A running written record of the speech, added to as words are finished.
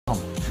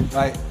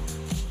Right.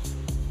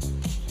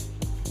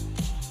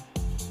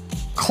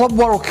 Club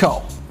World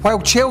Cup.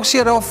 While Chelsea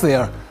are off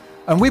there,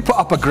 and we put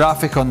up a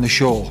graphic on the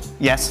show.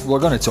 Yes. We're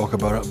going to talk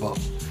about it, but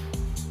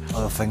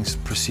other things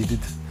preceded.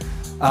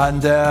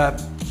 And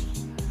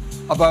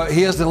about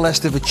here's the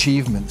list of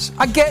achievements.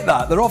 I get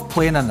that, they're off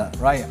playing in it,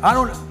 right? I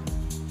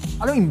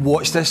don't even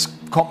watch this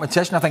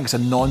competition, I think it's a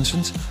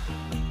nonsense.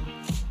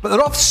 But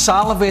they're off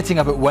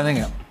salivating about winning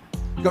it.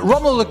 You've got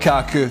Romelu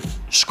Lukaku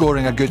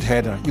scoring a good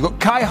header. You've got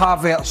Kai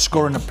Havertz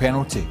scoring a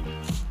penalty.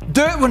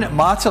 Do it when it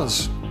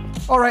matters.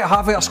 All right,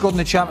 Havertz scored in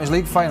the Champions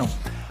League final.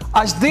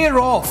 As they're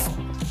off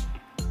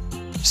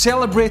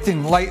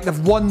celebrating like they've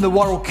won the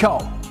World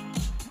Cup,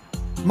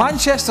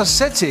 Manchester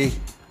City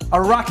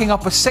are racking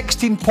up a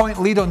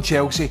 16-point lead on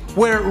Chelsea,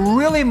 where it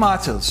really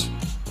matters.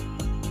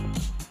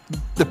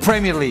 The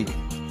Premier League.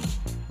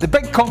 The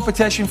big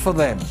competition for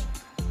them.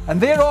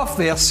 And they're off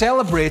there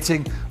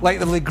celebrating like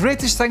they're the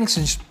greatest thing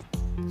since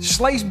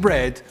sliced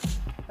bread.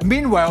 And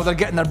meanwhile, they're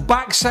getting their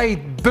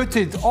backside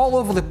booted all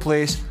over the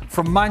place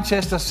from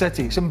Manchester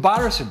City. It's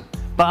embarrassing.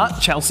 But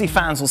Chelsea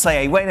fans will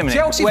say, hey, wait a minute.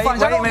 Chelsea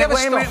fans, wait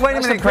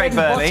a minute, Craig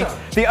Burley.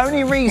 The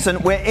only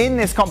reason we're in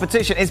this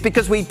competition is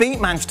because we beat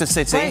Manchester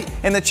City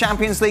in the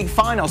Champions League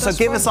final. So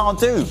give us our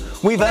due.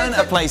 We've earned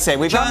a place here.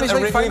 We've earned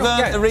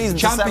a reason to celebrate.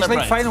 Champions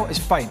League final is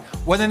fine.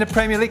 Winning the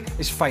Premier League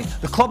is fine.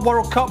 The Club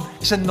World Cup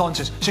is a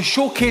nonsense. It's a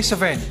showcase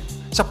event.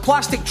 It's a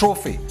plastic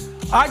trophy.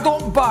 I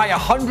don't buy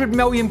 £100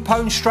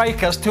 million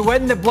strikers to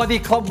win the bloody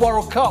Club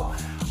World Cup.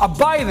 I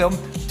buy them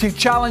to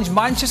challenge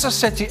Manchester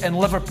City and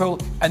Liverpool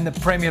in the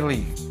Premier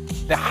League.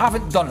 They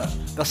haven't done it.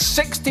 They're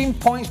 16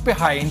 points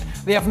behind.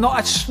 They have not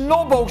a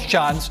snowball's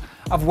chance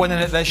of winning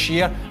it this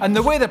year. And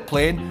the way they're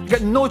playing, they've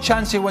got no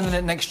chance of winning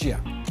it next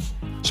year.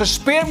 So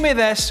spare me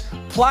this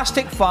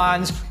plastic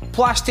fans,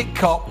 plastic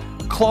cup,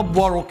 Club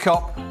World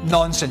Cup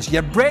nonsense.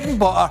 Your bread and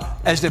butter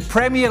is the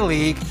Premier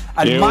League,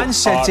 and Man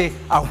City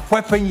are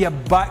whipping your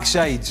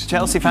backsides.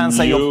 Chelsea fans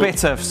say you're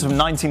bitter from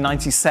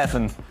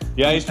 1997.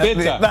 Yeah, he's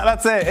bitter.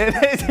 That's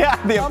it.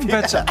 Yeah, I'm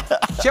bitter.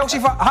 Chelsea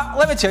fans,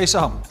 let me tell you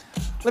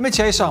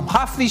something.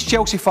 Half of these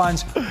Chelsea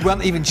fans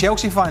weren't even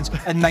Chelsea fans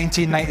in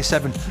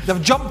 1997.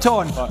 They've jumped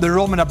on the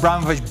Roman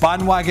Abramovich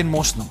bandwagon,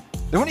 most of them.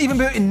 They won't even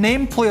be able to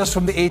name players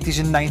from the 80s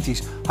and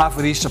 90s, half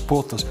of these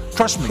supporters.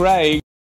 Trust me. Craig,